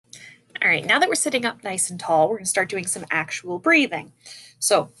All right, now that we're sitting up nice and tall, we're going to start doing some actual breathing.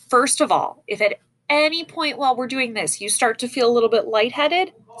 So first of all, if at any point while we're doing this, you start to feel a little bit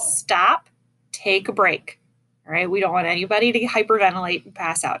lightheaded, stop, take a break. All right, we don't want anybody to hyperventilate and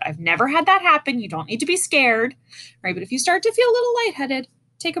pass out. I've never had that happen. You don't need to be scared. All right, but if you start to feel a little lightheaded,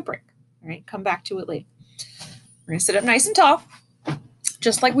 take a break. All right, come back to it later. We're going to sit up nice and tall,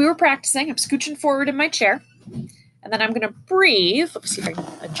 just like we were practicing. I'm scooching forward in my chair. And then I'm going to breathe. Let me see if I can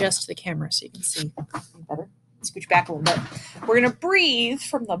adjust the camera so you can see better. Scooch back a little bit. We're going to breathe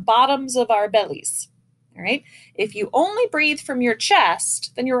from the bottoms of our bellies. All right. If you only breathe from your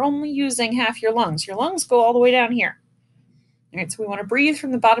chest, then you're only using half your lungs. Your lungs go all the way down here. All right. So we want to breathe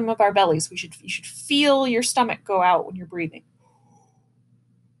from the bottom of our bellies. You should feel your stomach go out when you're breathing.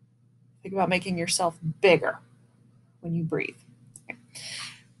 Think about making yourself bigger when you breathe. Okay.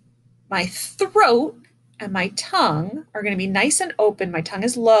 My throat and my tongue are going to be nice and open. My tongue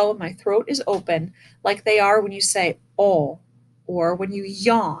is low, my throat is open, like they are when you say oh, or when you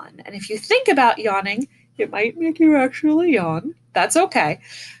yawn. And if you think about yawning, it might make you actually yawn. That's okay.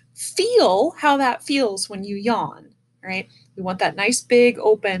 Feel how that feels when you yawn, right? We want that nice big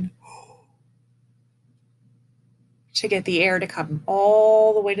open to get the air to come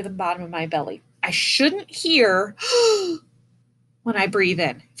all the way to the bottom of my belly. I shouldn't hear when I breathe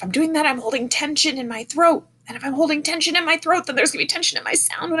in. If I'm doing that, I'm holding tension in my throat. And if I'm holding tension in my throat, then there's going to be tension in my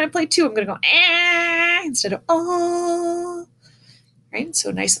sound when I play too. I'm going to go instead of oh. Right?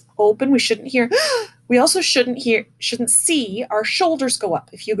 So nice open. We shouldn't hear. We also shouldn't see our shoulders go up.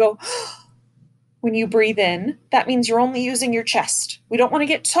 If you go when you breathe in, that means you're only using your chest. We don't want to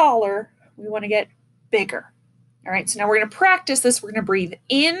get taller. We want to get bigger. All right. So now we're going to practice this. We're going to breathe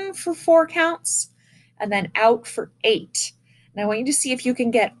in for 4 counts and then out for 8. And I want you to see if you can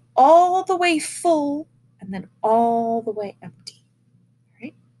get all the way full and then all the way empty. All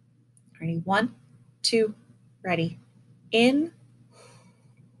right. Ready? 1, 2, ready. In,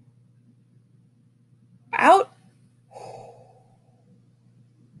 out.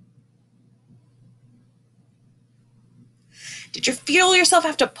 Did you feel yourself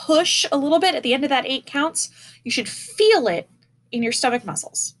have to push a little bit at the end of that 8 counts? You should feel it in your stomach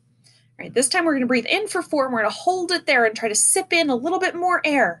muscles. All right, this time we're going to breathe in for 4 and we're going to hold it there and try to sip in a little bit more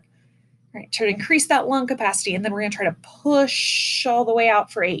air. All right, try to increase that lung capacity, and then we're going to try to push all the way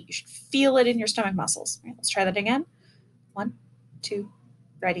out for 8. You should feel it in your stomach muscles. All right, let's try that again. 1, 2,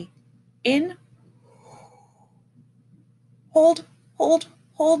 ready. In. Hold, hold,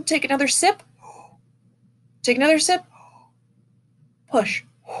 hold. Take another sip. Take another sip. Push.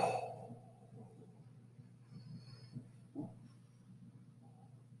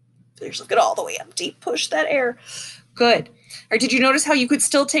 Just get all the way empty. Push that air. Good. Or did you notice how you could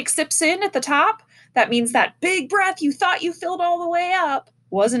still take sips in at the top? That means that big breath you thought you filled all the way up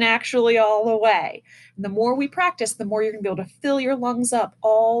wasn't actually all the way. And the more we practice, the more you're going to be able to fill your lungs up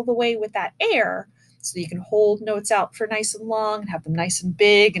all the way with that air so you can hold notes out for nice and long and have them nice and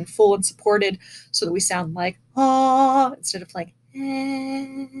big and full and supported so that we sound like ah instead of like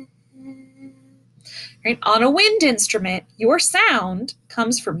eh. Right? On a wind instrument, your sound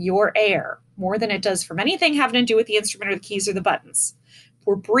comes from your air more than it does from anything having to do with the instrument or the keys or the buttons. If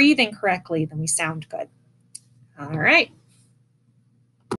we're breathing correctly, then we sound good. All right.